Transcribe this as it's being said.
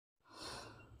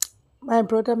My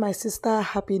brother, my sister,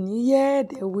 happy new year.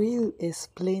 They will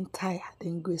explain tire.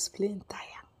 Then go explain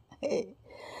tire. Hey.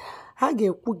 Ha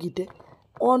ga-ekwugide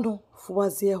ọnụ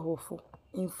fụwazie ha ụfụ.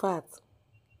 In fact,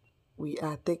 we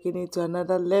are taking it to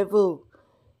another level.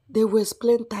 They will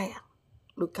explain tire.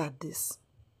 Look at this.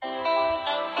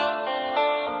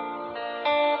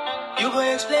 You go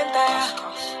explain tire.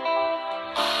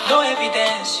 No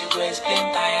evidence, you go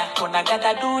explain tire. When I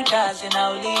gotta do jazz and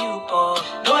I'll leave you poor.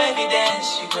 No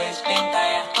evidence, you go explain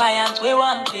tire. Clients we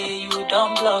want pay you,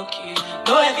 don't block you.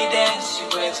 No evidence, you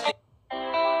go explain.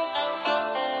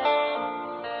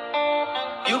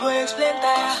 You go explain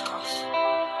tire.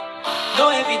 No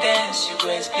evidence, you go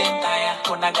explain tire.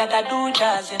 When I gotta do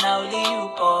jazz and I'll leave you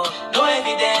poor. No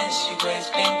evidence, you go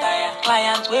explain tire.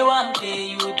 Clients we want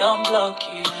pay you, don't block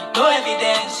you. No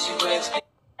evidence, you go explain.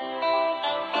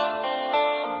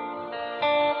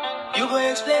 You go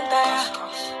explain tire.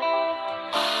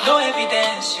 No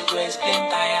evidence, you go explain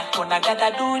tire. When I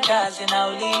gotta do jazz and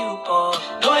I'll leave you poor.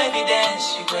 No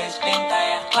evidence, you go explain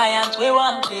tire. Clients we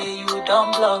want pay you,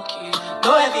 don't block you.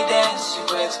 No evidence, you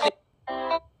go explain.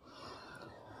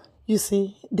 You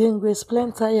see, they go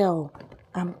explain tire.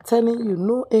 I'm telling you,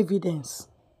 no evidence.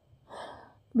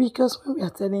 Because when we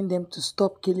are telling them to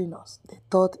stop killing us, they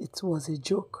thought it was a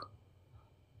joke.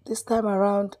 This time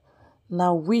around,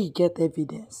 now we get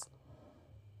evidence.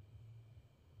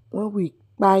 When we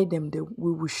buy them,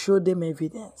 we will show them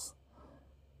evidence.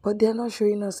 But they are not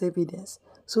showing us evidence.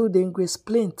 So they go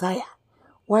explain tire.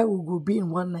 Why we go be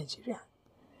in one Nigeria?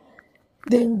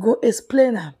 Then go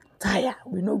explain tire.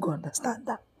 We no go understand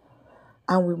that.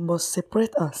 And we must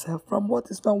separate ourselves from what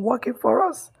is not working for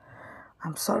us.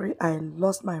 I'm sorry I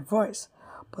lost my voice,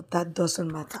 but that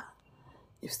doesn't matter.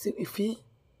 If he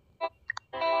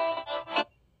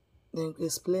then go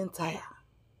explain tire.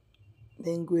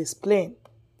 Then go explain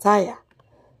tire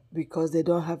because they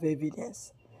don't have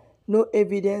evidence. No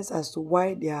evidence as to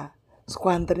why they are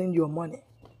squandering your money.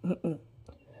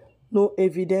 No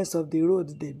evidence of the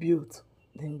road they built.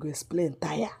 Then go explain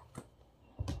tire.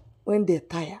 When they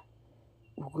tire,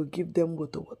 we will give them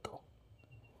woto.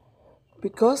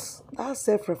 Because that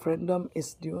self-referendum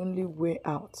is the only way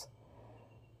out.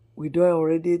 We don't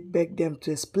already beg them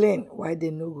to explain why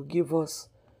they no go give us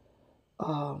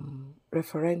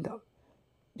referendum.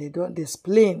 They don't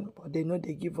explain, but they know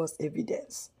they give us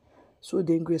evidence. So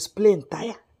they go explain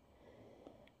tire.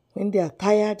 When they are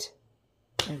tired,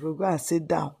 they will go and sit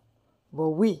down.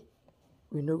 But we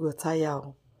no go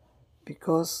tire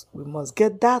because we must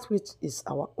get that which is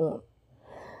our own.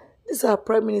 This is our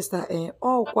Prime Minister, the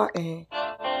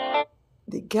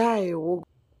guy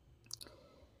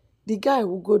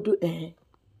who go do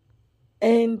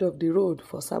end of the road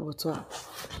for saboteur.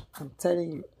 I'm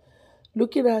telling you.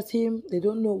 Looking at him, they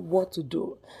don't know what to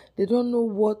do. They don't know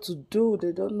what to do.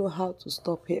 They don't know how to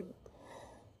stop him.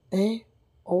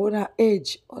 Or when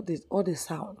age, or the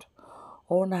sound,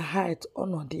 or when height, or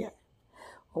no dear,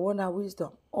 or when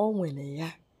wisdom, or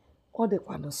when or the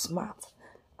kind of smart.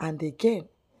 And again,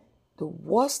 the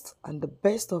worst and the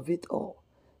best of it all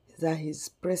is that he's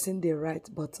pressing the right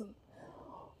button.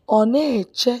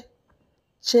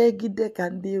 Che gide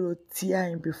kandiro tia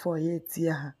him before he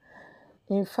tia.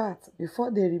 In fact, before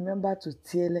they remember to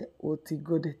tiele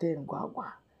otigo de ten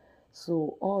guagua.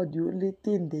 So all the only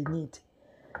thing they need.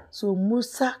 So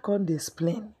Musa can't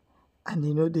explain,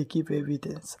 and they give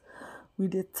evidence. We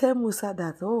they tell Musa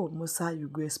that, oh Musa, you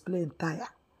go explain tire.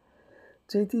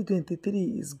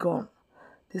 2023 is gone.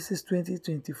 This is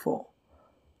 2024.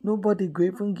 Nobody go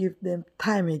even give them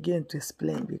time again to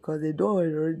explain because they don't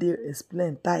already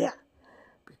explain tire.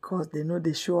 Because they know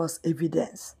they show us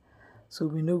evidence. So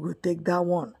we no go take that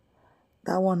one.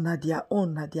 That one na their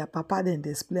own, na their papa then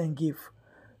they explain give.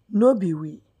 No be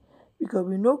we. Because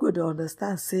we no go to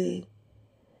understand say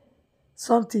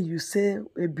something you say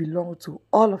it belong to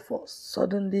all of us.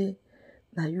 Suddenly,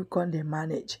 now you can't they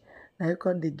manage. Now you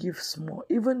can't they give small.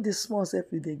 Even the small self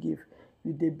they give,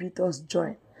 you they beat us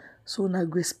join. So now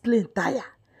go explain tire.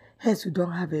 Hence we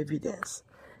don't have evidence.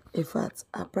 In fact,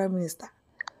 our Prime Minister,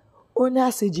 only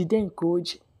as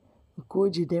Nkoji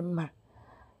Demma.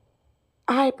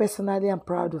 I personally am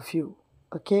proud of you,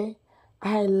 okay?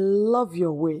 I love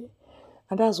your way.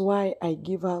 And that's why I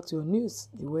give out your news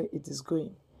the way it is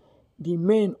going. The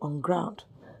men on ground,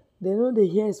 they know they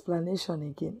hear explanation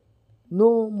again.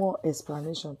 No more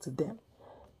explanation to them.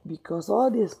 Because all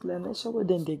the explanation what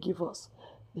then they give us,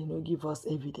 they don't give us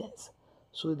evidence.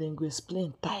 So then go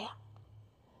explain tire.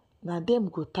 Now them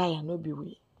go tire, no be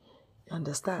we. You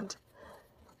understand?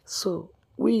 So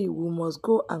we must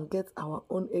go and get our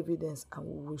own evidence and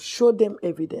we will show them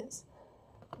evidence.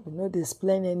 We not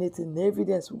explain anything, the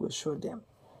evidence we will show them.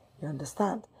 You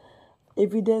understand?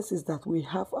 Evidence is that we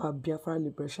have our Biafra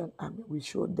Liberation Army. We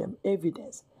show them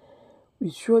evidence. We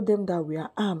show them that we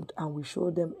are armed and we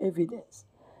show them evidence.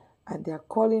 And they are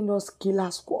calling us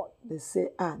killer squad. They say,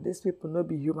 these people not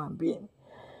be human being.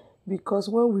 Because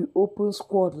when we open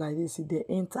squad like this, they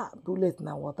enter bullet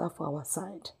and water for our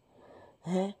side.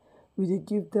 We dey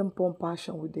give them pump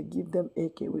action, we dey give them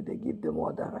AK, we dey give them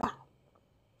order.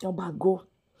 Obago,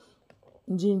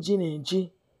 nji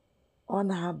na-eji, on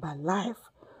have a life.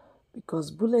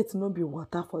 Because bullet no be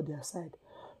water for their side.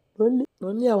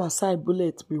 Only our side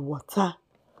bullet be water.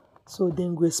 So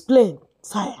then we explain,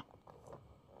 sire.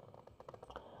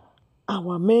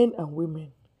 Our men and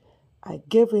women, I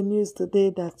gave a news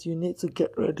today that you need to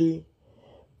get ready.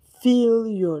 Fill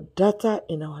your data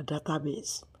in our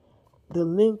database. The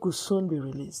link will soon be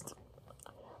released.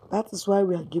 That is why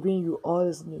we are giving you all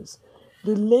this news.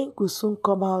 The link will soon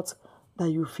come out that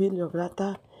you fill your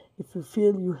data. If you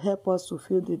feel, you help us to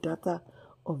fill the data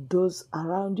of those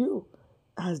around you.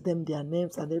 Ask them their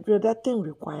names and every other thing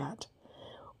required.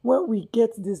 When we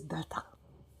get this data,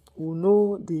 we'll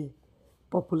know the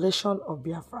population of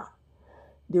Biafra.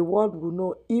 The world will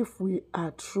know if we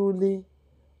are truly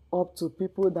up to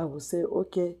people that will say,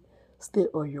 okay, stay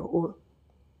on your own.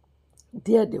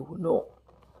 There they will know.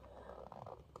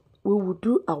 We will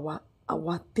do our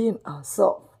thing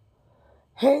ourselves.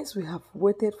 Hence, we have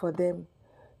waited for them.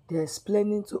 They're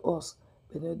explaining to us.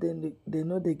 They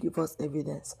know they give us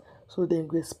evidence. So they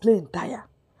will explain tire.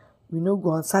 We no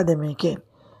go answer them again.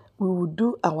 We will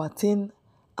do our thing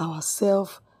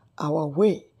ourselves, our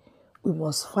way. We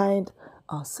must find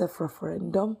our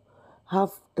self-referendum,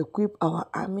 equip our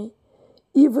army,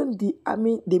 even the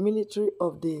army, the military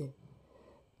of the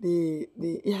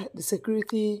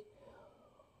security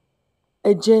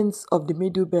agents of the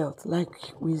Middle Belt,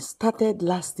 like we started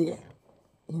last year,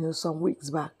 some weeks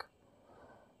back.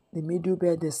 The Middle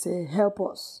Belt, they say, help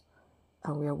us,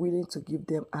 and we are willing to give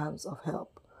them arms of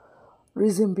help.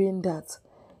 Reason being that,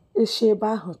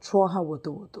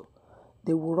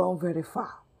 they will run very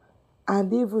far.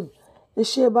 And even,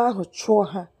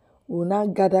 will now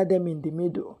gather them in the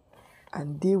middle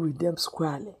and deal with them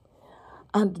squarely.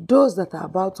 And those that are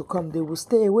about to come, they will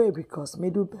stay away because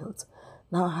Middle Belt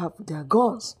now have their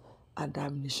guns and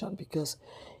ammunition, because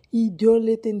the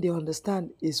only thing they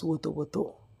understand is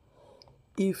woto.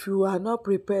 If you are not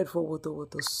prepared for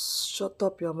woto, shut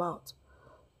up your mouth.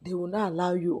 They will not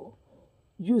allow you.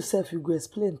 You self, you go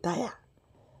explain tire.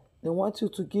 They want you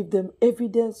to give them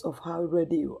evidence of how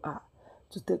ready you are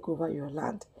to take over your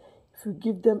land. If you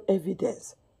give them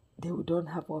evidence, they don't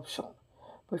have option.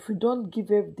 But if you don't give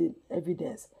them the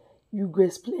evidence, you go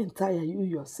explain tire you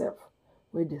yourself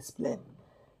where they explain.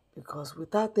 Because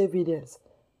without evidence,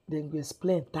 then go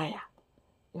explain tire.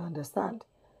 You understand?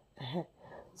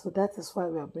 So that is why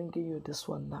we are bringing you this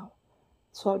one now.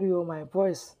 Sorry, my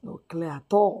voice no clear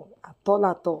at all.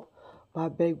 But I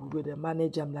beg we go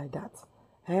manage them like that.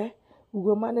 We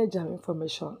go manage them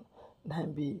information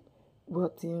and be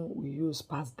what thing we use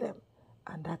past them.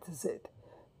 And that is it.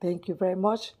 Thank you very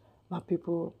much, my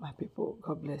people.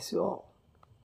 God bless you all.